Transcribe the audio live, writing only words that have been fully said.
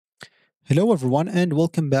Hello everyone and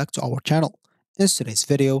welcome back to our channel. In today's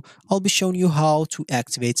video, I'll be showing you how to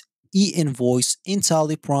activate e-invoice in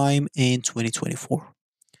Tally Prime in 2024.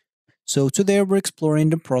 So today we're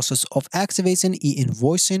exploring the process of activating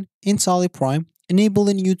e-invoicing in Tally Prime,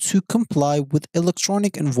 enabling you to comply with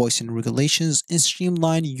electronic invoicing regulations and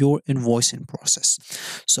streamline your invoicing process.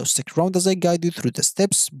 So stick around as I guide you through the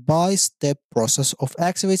step-by-step process of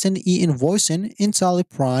activating e-invoicing in Tally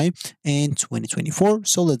Prime in 2024.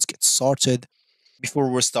 So let's get started.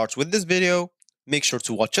 Before we start with this video, make sure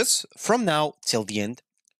to watch us from now till the end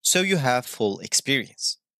so you have full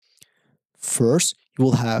experience. First, you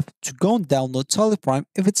will have to go and download Teleprime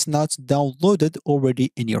if it's not downloaded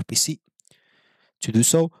already in your PC. To do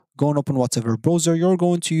so, go and open whatever browser you're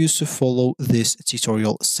going to use to follow this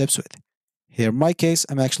tutorial steps with. Here in my case,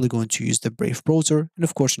 I'm actually going to use the Brave browser, and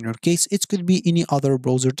of course in your case, it could be any other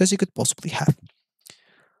browser that you could possibly have.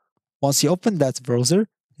 Once you open that browser,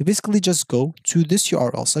 you basically just go to this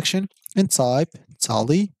URL section and type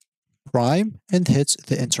Tally Prime and hit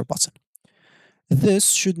the enter button.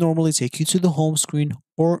 This should normally take you to the home screen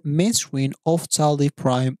or main screen of Tally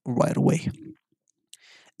Prime right away.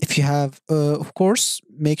 If you have, of course,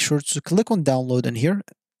 make sure to click on download in here,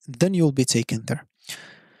 then you'll be taken there.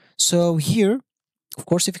 So here, of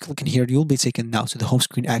course, if you click in here, you'll be taken now to the home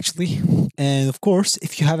screen actually. And of course,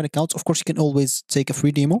 if you have an account, of course, you can always take a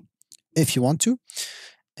free demo if you want to,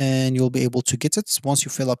 and you'll be able to get it once you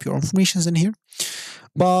fill up your information in here.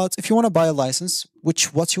 But if you want to buy a license,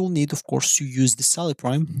 which what you'll need, of course, to use the Tally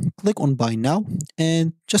Prime, click on buy now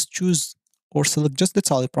and just choose or select just the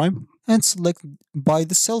Tally Prime and select buy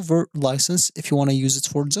the silver license if you want to use it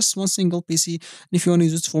for just one single PC. And if you want to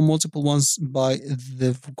use it for multiple ones, buy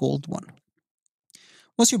the gold one.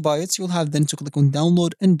 Once you buy it, you'll have then to click on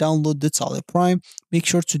download and download the Tally Prime. Make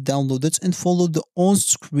sure to download it and follow the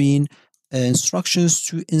on-screen instructions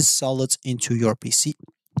to install it into your PC.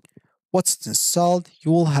 Once it's installed,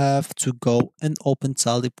 you will have to go and open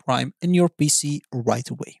Tally Prime in your PC right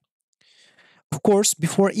away. Of course,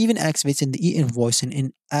 before even activating the e-invoicing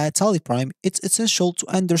in Tally Prime, it's essential to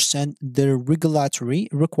understand the regulatory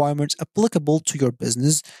requirements applicable to your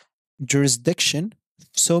business jurisdiction.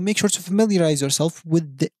 So make sure to familiarize yourself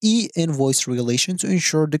with the e-invoice regulation to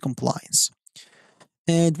ensure the compliance.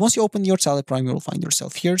 And once you open your Tally Prime, you will find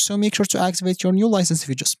yourself here. So make sure to activate your new license if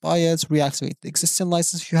you just buy it, reactivate the existing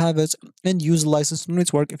license if you have it, and use the license on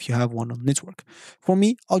network if you have one on network. For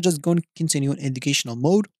me, I'll just go and continue in educational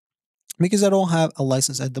mode because I don't have a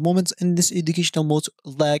license at the moment, and this educational mode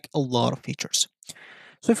lack a lot of features.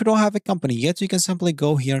 So if you don't have a company yet, you can simply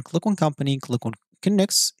go here and click on company, click on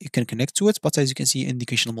connects. You can connect to it, but as you can see in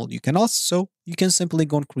educational mode, you cannot. So you can simply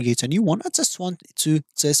go and create a new one. I just want to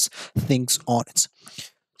test things on it.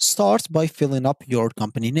 Start by filling up your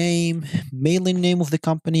company name, mailing name of the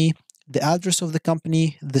company, the address of the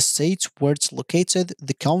company, the state where it's located,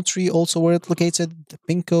 the country also where it's located, the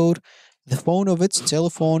PIN code, the phone of it,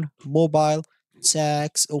 telephone, mobile,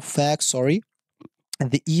 fax,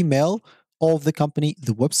 and the email of the company,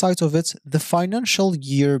 the website of it, the financial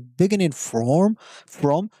year beginning from,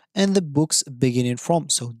 and the books beginning from.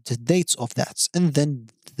 So the dates of that, and then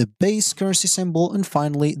the base currency symbol, and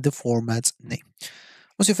finally the format name.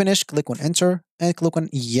 Once you finish, click on enter and click on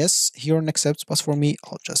yes here on accept. But for me,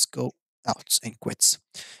 I'll just go out and quit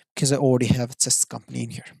because I already have a test company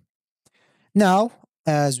in here. Now,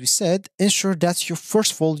 as we said, ensure that you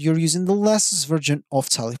first of all you're using the latest version of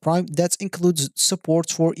Tally Prime that includes support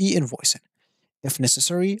for e-invoicing. If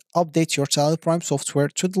necessary, update your Tally Prime software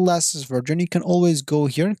to the latest version. You can always go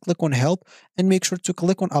here and click on help and make sure to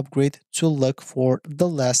click on upgrade to look for the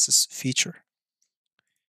latest feature.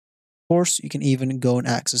 Of course, you can even go and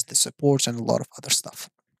access the support and a lot of other stuff.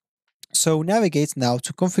 So navigate now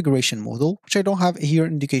to configuration module, which I don't have here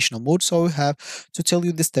in educational mode, so I have to tell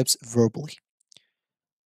you the steps verbally.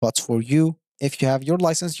 But for you, if you have your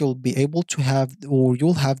license, you'll be able to have, or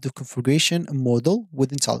you'll have the configuration model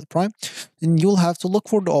within Tally Prime, and you'll have to look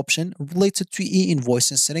for the option related to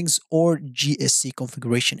e-invoicing settings or GSC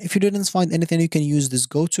configuration. If you didn't find anything, you can use this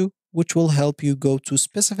go-to, which will help you go to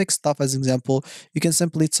specific stuff. As example, you can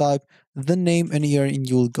simply type the name in here and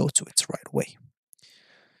you'll go to it right away.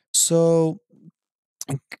 So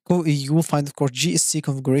you will find, of course, GSC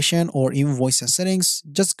configuration or invoicing settings.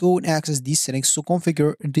 Just go and access these settings to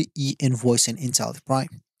configure the e-invoicing in Tally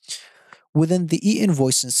Prime. Within the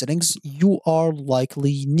e-invoicing settings, you are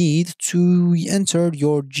likely need to enter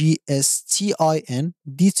your GSTIN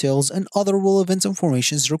details and other relevant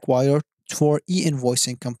information required for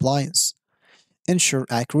e-invoicing compliance. Ensure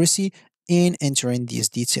accuracy in entering these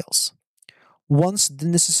details. Once the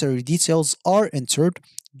necessary details are entered,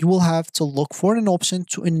 you will have to look for an option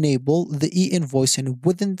to enable the e-invoicing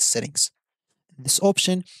within the settings. This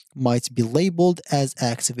option might be labeled as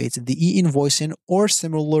activate the e-invoicing or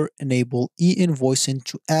similar enable e-invoicing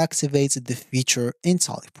to activate the feature in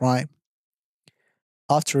Tally Prime.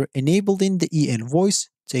 After enabling the e-invoice,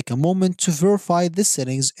 take a moment to verify the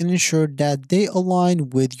settings and ensure that they align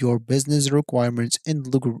with your business requirements and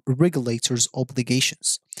regulators'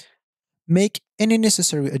 obligations. Make any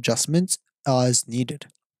necessary adjustments as needed.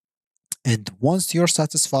 And once you're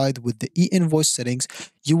satisfied with the e-invoice settings,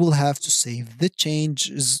 you will have to save the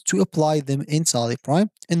changes to apply them in Tally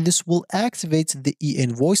Prime, and this will activate the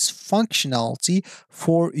e-invoice functionality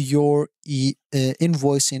for your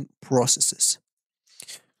invoicing processes.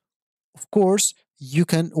 Of course, you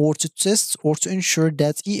can, or to test or to ensure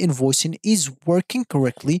that e-invoicing is working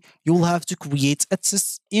correctly, you will have to create a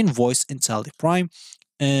test invoice in Tally Prime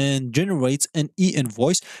and generate an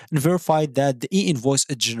e-invoice and verify that the e-invoice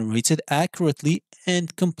is generated accurately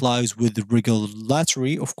and complies with the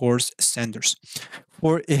regulatory, of course, standards.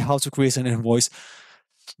 For how to create an invoice,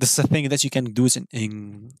 this is a thing that you can do it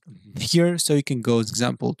in here. So you can go, as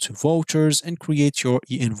example, to vouchers and create your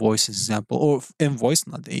e-invoice example or invoice,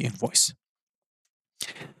 not the e-invoice.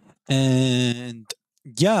 And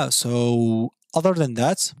yeah, so other than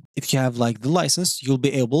that, if you have like the license, you'll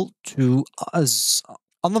be able to, as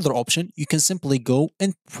another option, you can simply go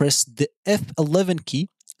and press the F11 key.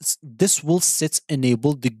 This will set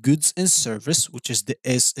enable the goods and service, which is the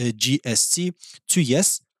GST, to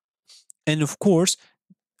yes. And of course,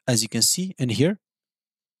 as you can see in here,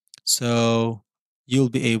 so you'll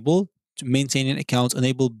be able to maintain an account,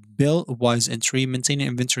 enable bill wise entry, maintain an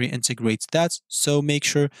inventory, integrate that. So make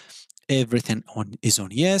sure everything is on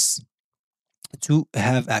yes to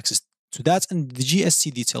have access to that. And the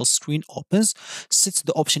GSC details screen opens, sets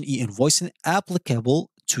the option e-invoicing applicable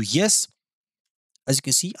to yes. As you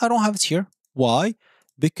can see, I don't have it here. Why?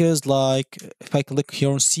 Because like if I click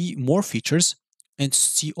here on see more features and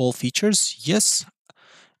see all features, yes.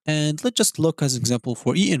 And let's just look as an example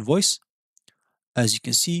for e-invoice. As you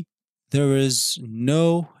can see, there is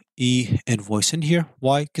no e-invoice in here.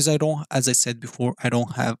 Why? Because I don't, as I said before, I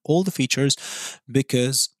don't have all the features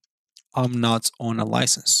because I'm not on a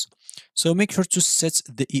license. So make sure to set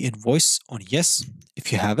the e-invoice on yes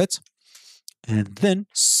if you have it. And then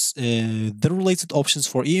the related options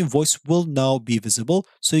for e-invoice will now be visible.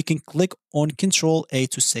 So you can click on Control A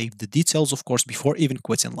to save the details, of course, before even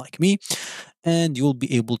quitting like me. And you'll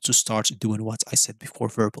be able to start doing what I said before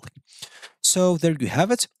verbally. So there you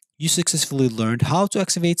have it. You successfully learned how to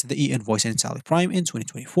activate the e-invoice in Tally Prime in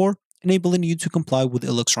 2024, enabling you to comply with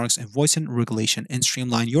electronics invoicing regulation and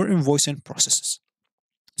streamline your invoicing processes.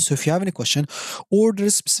 So if you have any question or there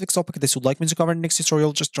is a specific topic that you'd like me to cover in the next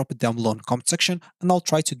tutorial, just drop it down below in the comment section and I'll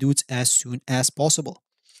try to do it as soon as possible.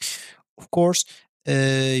 Of course,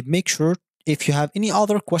 make sure if you have any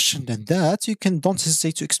other question than that, you can don't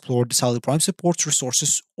hesitate to explore the Tally Prime support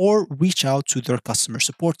resources or reach out to their customer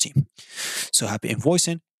support team. So happy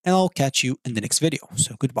invoicing and I'll catch you in the next video.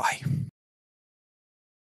 So goodbye.